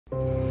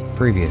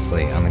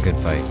Previously on The Good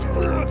Fight.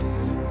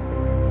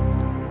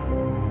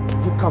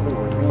 You're coming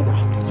with me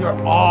now.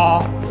 You're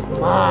all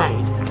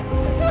mine.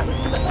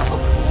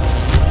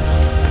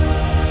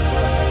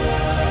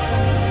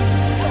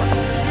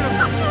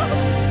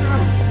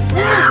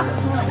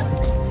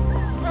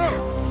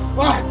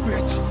 Alright,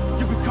 bitch.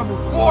 You're becoming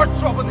more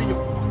trouble than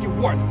you're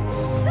fucking worth.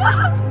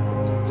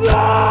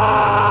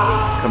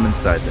 Come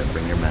inside then,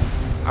 bring your men.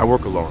 I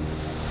work alone.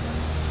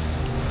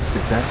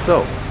 Is that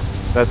so?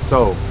 That's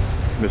so,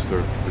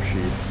 Mr.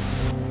 Rashid.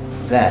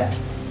 That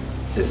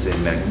is a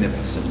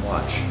magnificent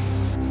watch.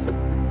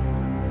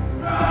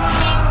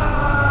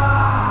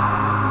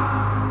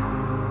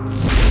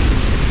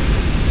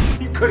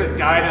 You could have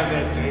died on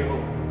that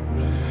table.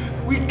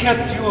 We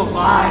kept you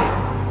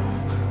alive.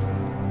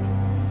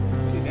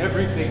 Did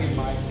everything in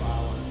my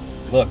power.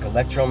 Look,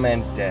 Electro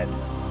Man's dead.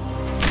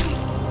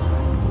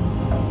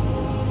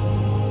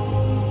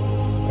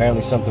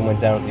 Apparently something went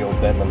down at the old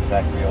Bedlam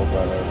factory over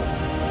on Earth.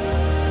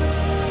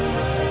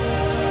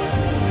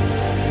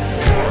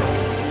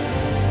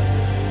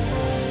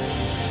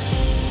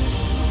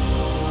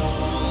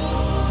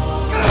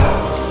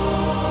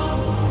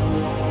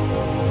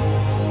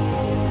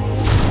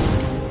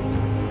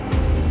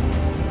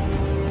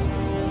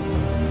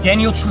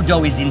 Daniel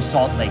Trudeau is in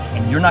Salt Lake,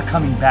 and you're not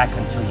coming back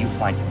until you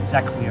find him. Is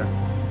that clear?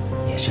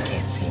 Yeah, she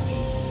can't see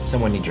me.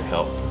 Someone needs your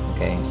help,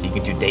 okay? So you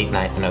can do date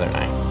night another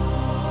night.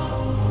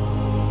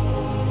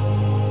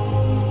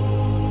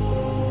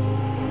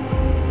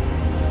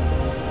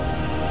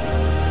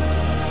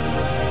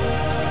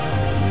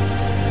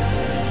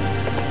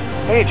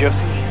 Hey,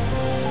 Josie.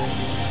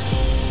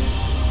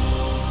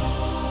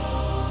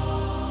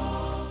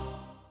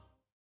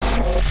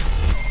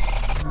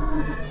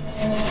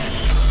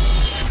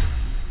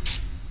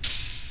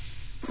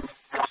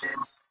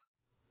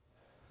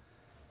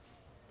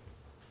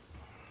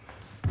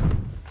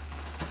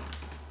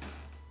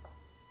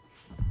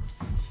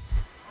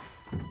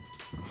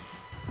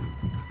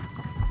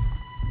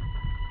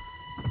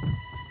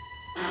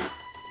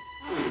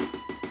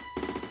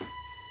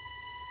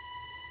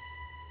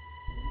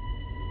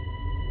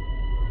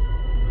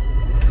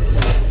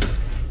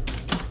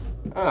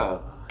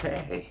 Oh,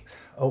 hey.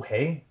 Oh,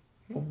 hey?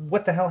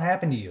 What the hell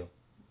happened to you?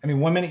 I mean,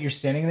 1 minute you're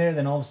standing there,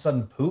 then all of a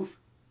sudden, poof?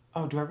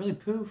 Oh, do I really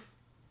poof?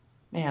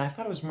 Man, I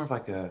thought it was more of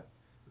like a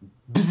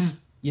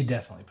bzzz. You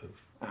definitely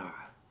poof.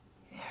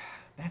 Yeah,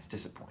 that's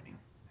disappointing.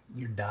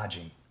 You're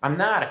dodging. I'm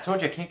not. I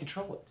told you I can't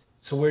control it.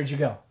 So where'd you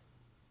go?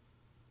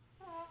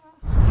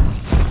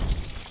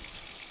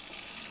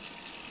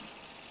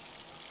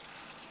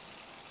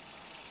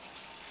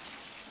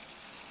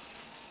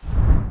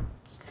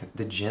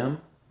 The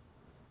gym?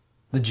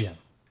 The gym.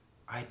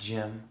 I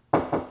gym.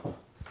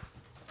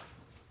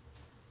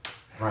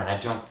 Ryan, I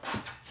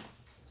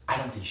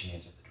don't think she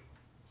answered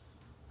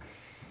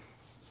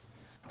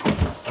the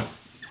door.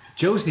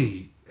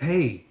 Josie,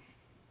 hey,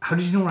 how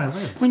did you know where I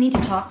lived? We need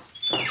to talk.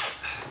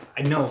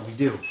 I know, we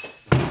do.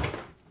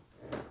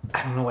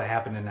 I don't know what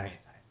happened tonight.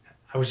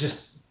 I was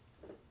just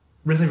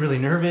really, really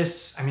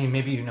nervous. I mean,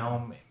 maybe you know,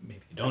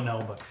 maybe you don't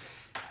know, but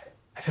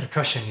I've had a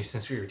crush on you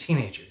since we were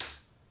teenagers.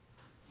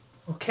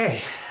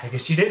 Okay, I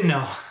guess you didn't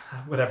know.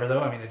 Whatever,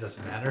 though. I mean, it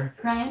doesn't matter.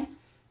 Ryan?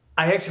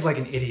 I acted like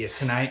an idiot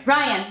tonight.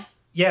 Ryan!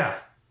 Yeah.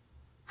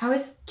 How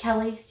is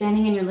Kelly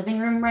standing in your living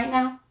room right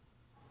now?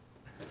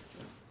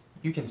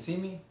 You can see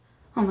me?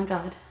 Oh my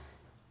god.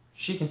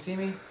 She can see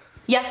me?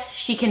 Yes,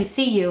 she can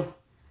see you.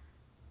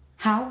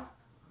 How?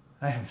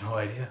 I have no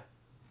idea.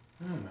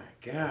 Oh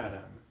my god,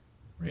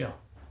 I'm... Real.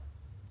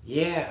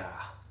 Yeah.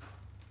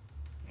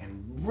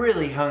 And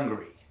really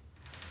hungry.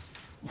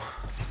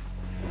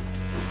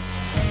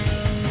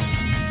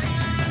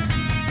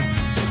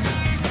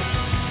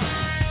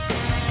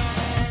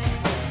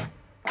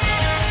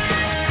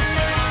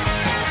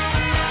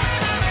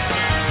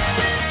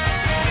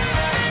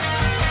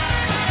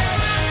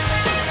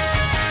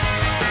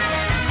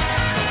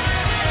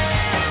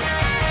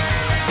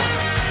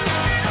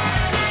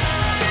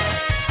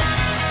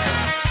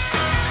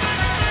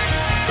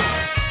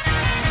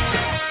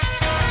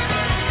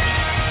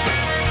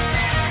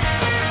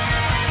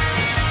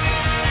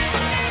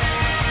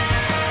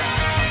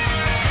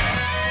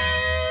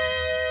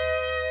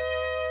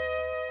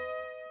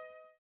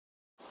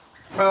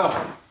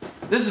 Oh,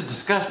 this is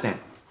disgusting.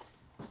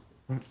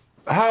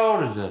 How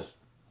old is this?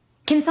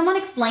 Can someone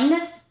explain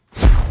this?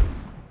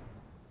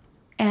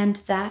 And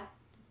that?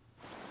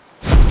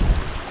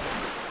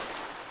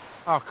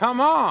 Oh,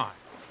 come on.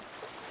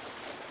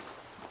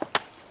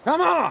 Come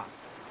on.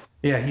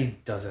 Yeah, he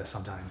does that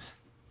sometimes.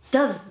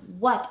 Does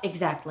what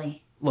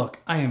exactly? Look,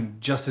 I am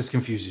just as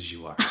confused as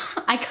you are.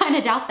 I kind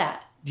of doubt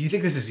that. Do you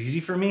think this is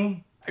easy for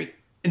me?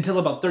 Until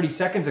about 30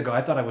 seconds ago,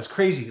 I thought I was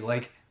crazy,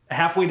 like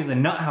halfway to the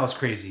nut house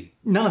crazy.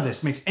 None of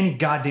this makes any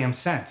goddamn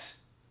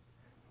sense.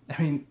 I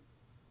mean,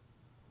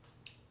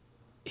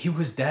 he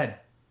was dead.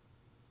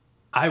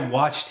 I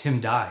watched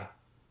him die.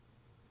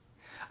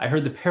 I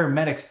heard the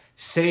paramedics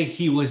say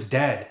he was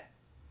dead.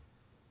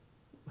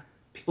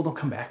 People don't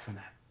come back from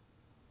that.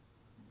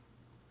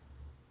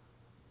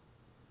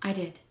 I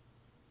did.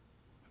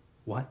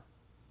 What?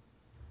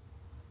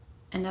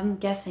 And I'm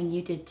guessing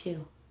you did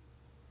too.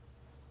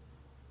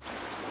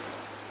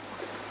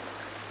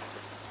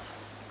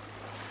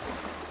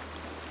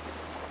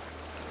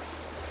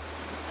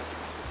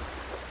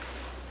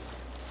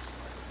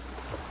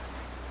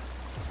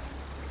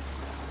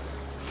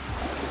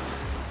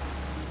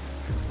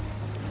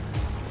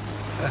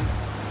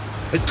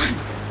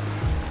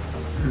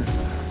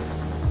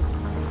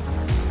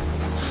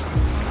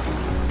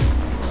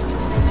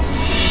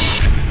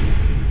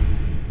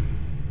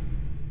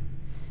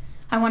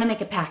 I want to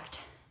make a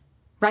pact.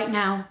 Right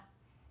now,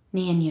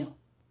 me and you.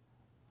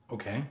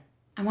 Okay.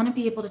 I want to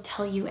be able to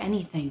tell you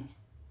anything.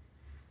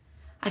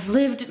 I've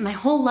lived my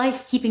whole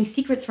life keeping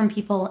secrets from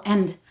people,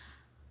 and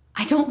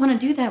I don't want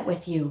to do that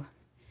with you.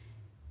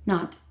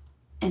 Not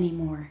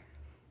anymore.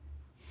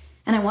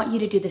 And I want you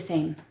to do the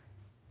same.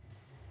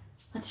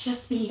 Let's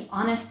just be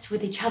honest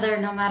with each other,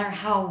 no matter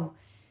how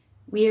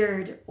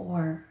weird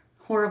or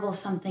horrible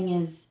something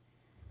is.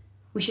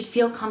 We should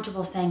feel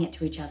comfortable saying it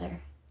to each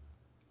other.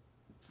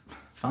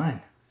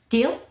 Fine.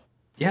 Deal?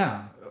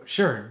 Yeah,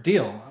 sure,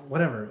 deal.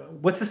 Whatever.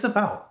 What's this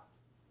about?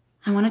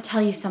 I want to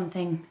tell you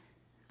something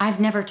I've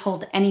never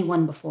told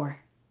anyone before.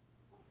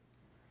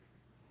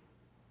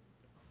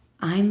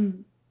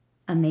 I'm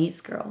a maze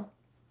girl.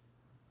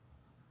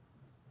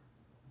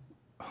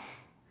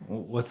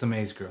 What's a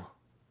maze girl?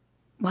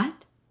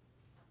 What?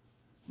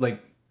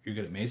 Like, you're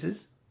good at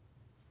mazes?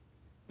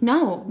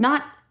 No,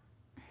 not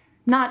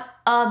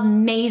a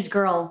maze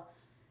girl.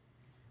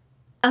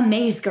 A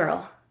maze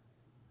girl.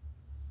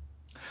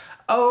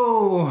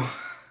 Oh!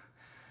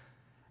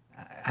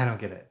 I don't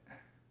get it.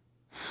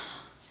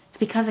 It's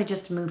because I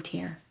just moved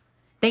here.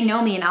 They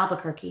know me in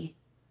Albuquerque.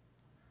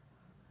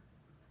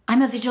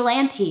 I'm a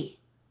vigilante.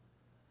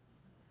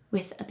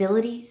 With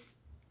abilities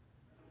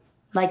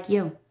like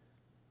you.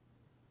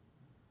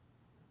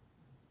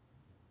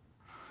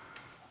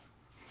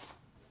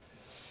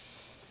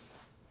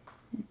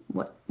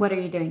 What are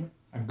you doing?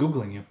 I'm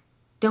Googling you.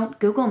 Don't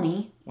Google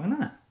me. Why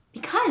not?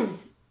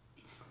 Because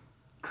it's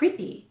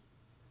creepy.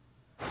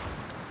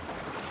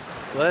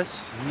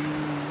 Bless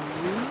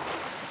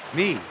you.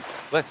 Me.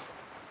 Bless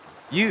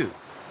you.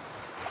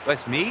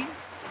 Bless me?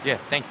 Yeah,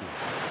 thank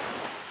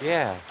you.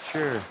 Yeah,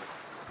 sure.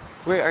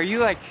 Wait, are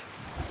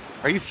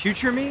you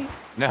future me?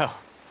 No.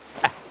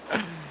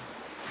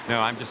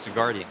 No, I'm just a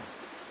guardian.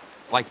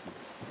 Like you.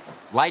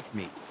 Like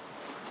me.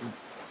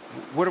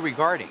 What are we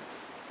guarding?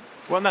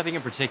 Well, nothing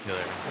in particular.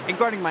 And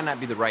guarding might not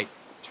be the right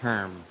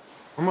term.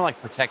 We're more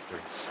like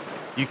protectors.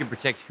 You can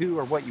protect who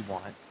or what you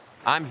want.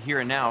 I'm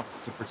here and now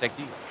to protect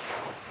you.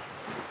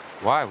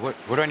 Why? What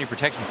do I need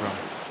protection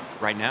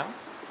from? Right now?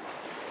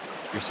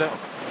 Yourself.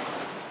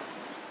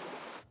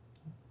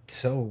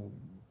 So,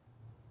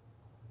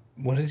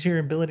 what is your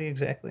ability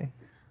exactly?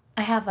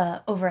 I have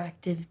a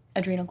overactive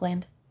adrenal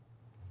gland.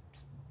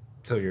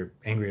 So you're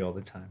angry all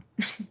the time.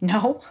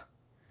 No.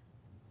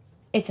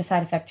 It's a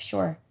side effect,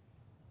 sure.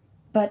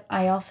 But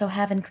I also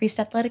have increased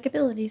athletic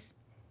abilities.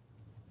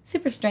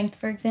 Super strength,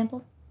 for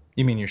example.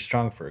 You mean you're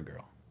strong for a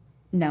girl?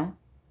 No.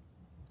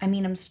 I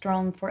mean I'm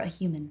strong for a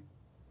human.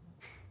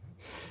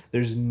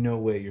 There's no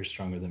way you're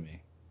stronger than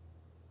me.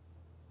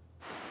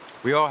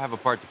 We all have a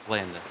part to play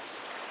in this.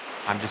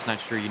 I'm just not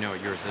sure you know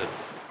what yours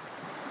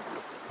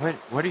is.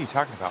 What are you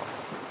talking about?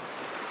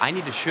 I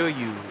need to show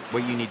you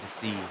what you need to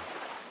see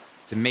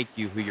to make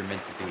you who you're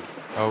meant to be.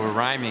 Oh, we're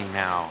rhyming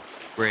now.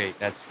 Great,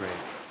 that's great.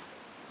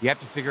 You have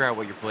to figure out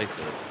what your place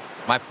is.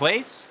 My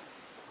place?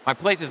 My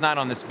place is not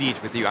on this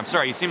beach with you. I'm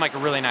sorry, you seem like a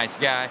really nice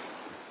guy,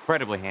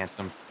 incredibly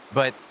handsome,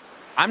 but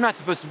I'm not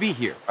supposed to be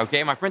here,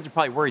 okay? My friends are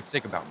probably worried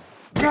sick about me.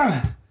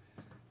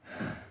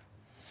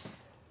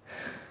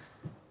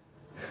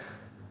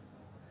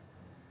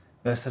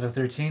 Best out of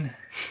 13?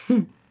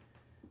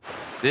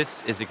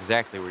 This is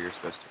exactly where you're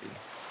supposed to be.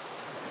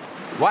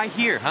 Why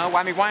here, huh?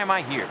 Why am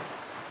I here?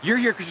 You're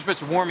here because you're supposed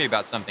to warn me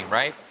about something,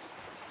 right?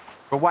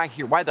 But why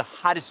here? Why the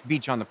hottest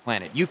beach on the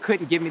planet? You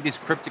couldn't give me these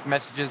cryptic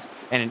messages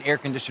and an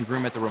air-conditioned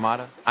room at the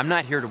Ramada? I'm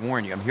not here to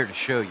warn you. I'm here to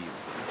show you.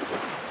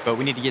 But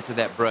we need to get to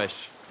that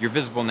brush. You're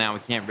visible now. We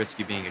can't risk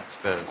you being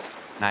exposed.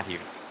 Not here.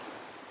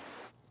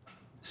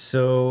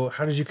 So,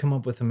 how did you come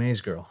up with the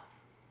maze girl?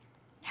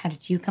 How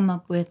did you come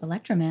up with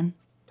Electroman?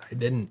 I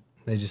didn't.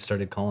 They just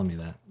started calling me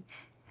that.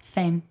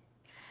 Same.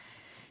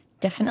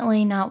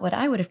 Definitely not what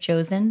I would have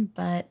chosen,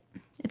 but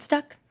it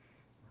stuck.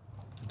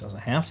 It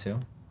doesn't have to.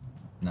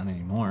 Not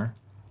anymore.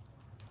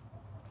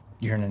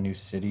 You're in a new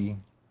city.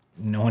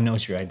 No one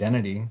knows your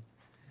identity.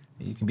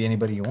 You can be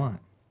anybody you want.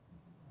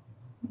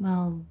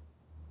 Well,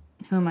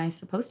 who am I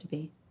supposed to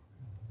be?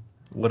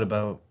 What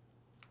about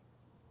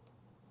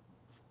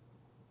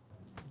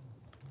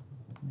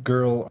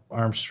Girl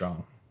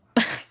Armstrong?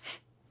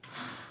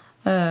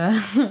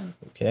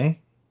 Okay.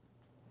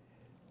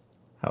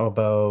 How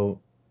about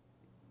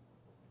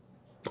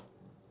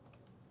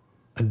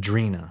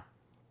Adrena?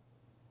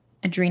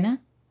 Adrena?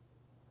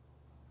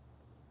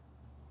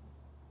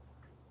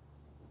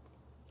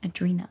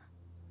 Adrena.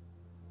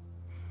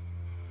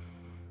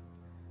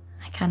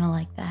 I kind of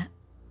like that.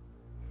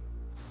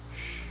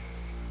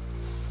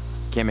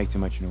 Can't make too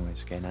much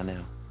noise, okay? Not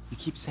now. You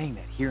keep saying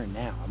that here and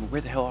now. I mean,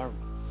 where the hell are we?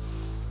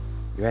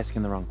 You're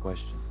asking the wrong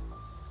question.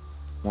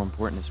 More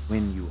important is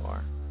when you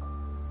are.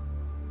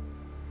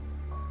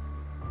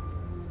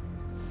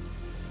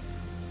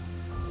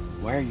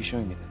 Why are you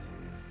showing me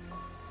this?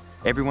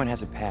 Everyone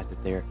has a path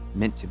that they're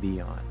meant to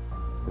be on,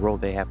 a role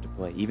they have to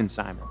play, even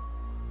Simon.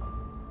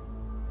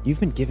 You've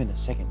been given a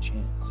second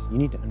chance. You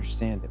need to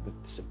understand that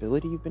with this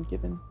ability you've been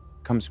given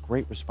comes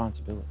great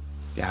responsibility.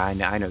 Yeah, I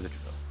know the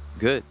drill.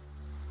 Good,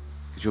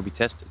 because you'll be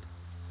tested.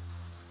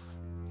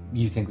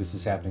 You think this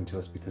is happening to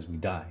us because we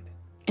died?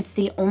 It's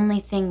the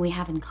only thing we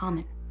have in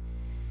common.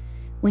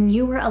 When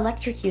you were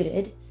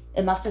electrocuted,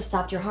 it must have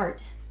stopped your heart.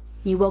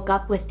 You woke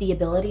up with the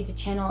ability to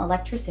channel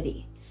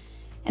electricity.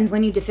 And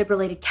when you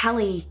defibrillated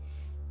Kelly,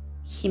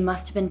 he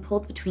must have been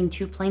pulled between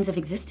two planes of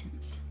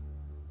existence.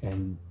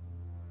 And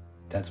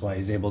that's why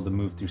he's able to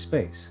move through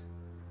space.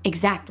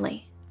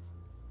 Exactly.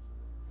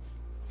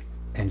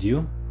 And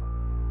you?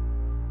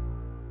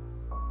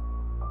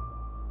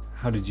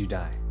 How did you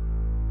die?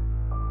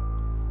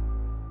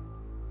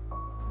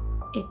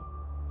 It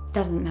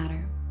doesn't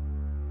matter.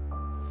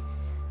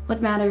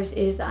 What matters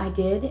is I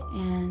did,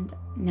 and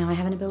now I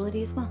have an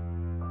ability as well.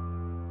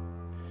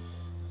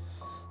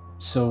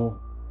 So,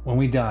 when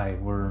we die,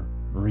 we're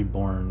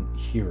reborn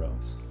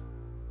heroes.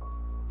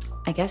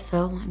 I guess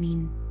so. I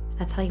mean, if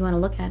that's how you want to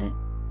look at it.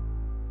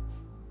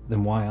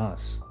 Then why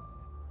us?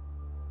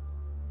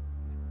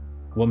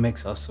 What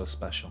makes us so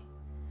special?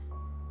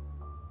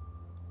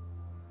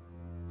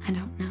 I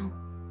don't know.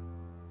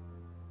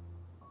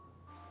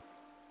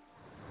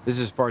 This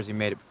is as far as he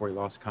made it before he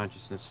lost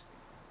consciousness.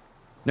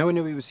 No one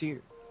knew he was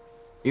here.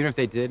 Even if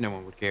they did, no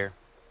one would care.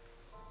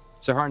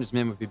 Sahar and his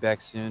men would be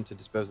back soon to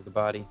dispose of the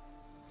body,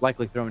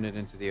 likely throwing it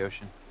into the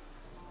ocean.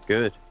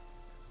 Good.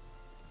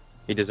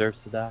 He deserves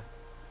to die.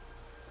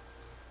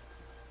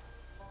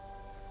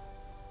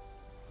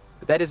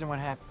 But that isn't what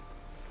happened.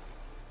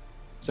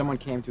 Someone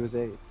came to his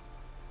aid.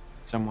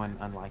 Someone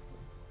unlikely.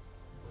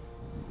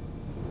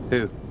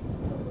 Who?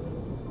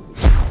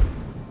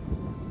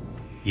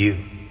 You.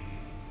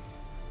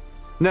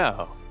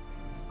 No.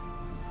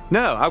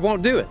 No, I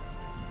won't do it.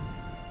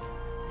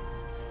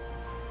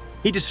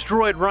 He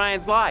destroyed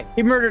Ryan's life.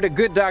 He murdered a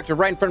good doctor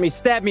right in front of me,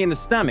 stabbed me in the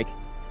stomach.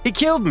 He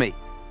killed me.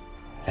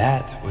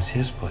 That was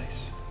his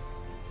place.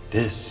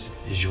 This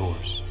is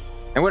yours.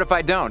 And what if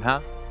I don't, huh?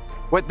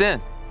 What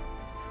then?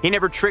 He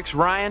never tricks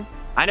Ryan.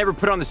 I never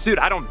put on the suit.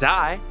 I don't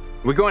die.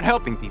 We go on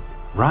helping people.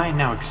 Ryan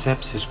now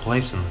accepts his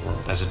place in the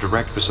world as a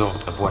direct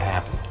result of what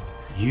happened.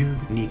 You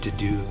need to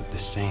do the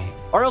same.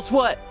 Or else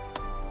what?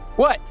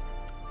 What?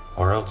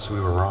 Or else we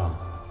were wrong.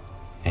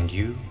 And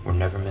you were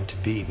never meant to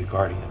be the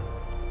guardian.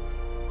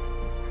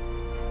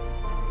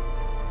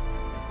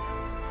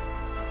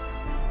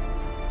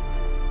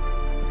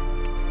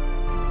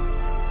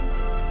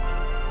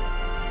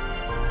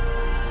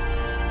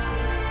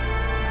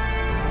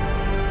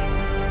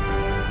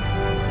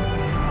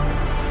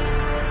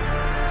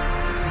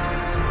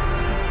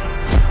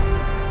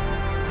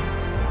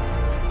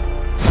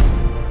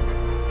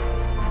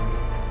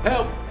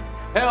 Help!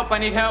 Help! I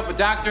need help. A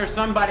doctor,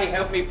 somebody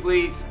help me,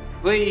 please.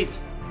 Please.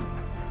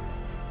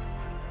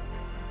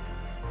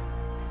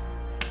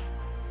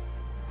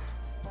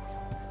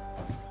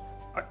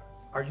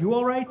 Are you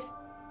all right?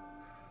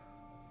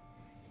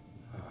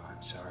 Oh,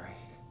 I'm sorry.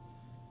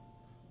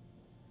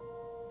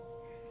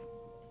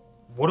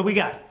 What do we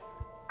got?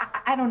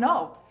 I don't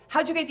know.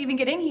 How'd you guys even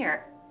get in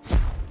here?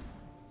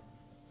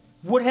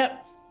 What happened?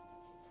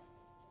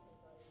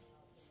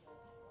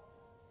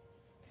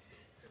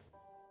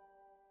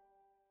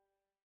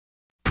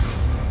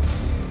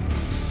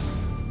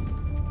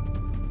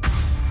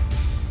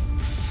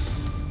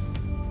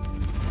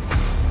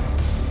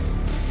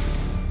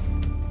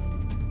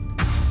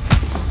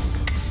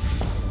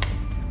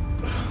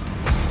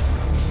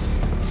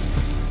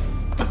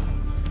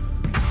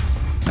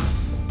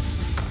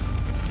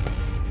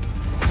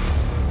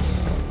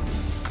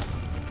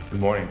 Good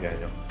morning,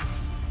 Daniel.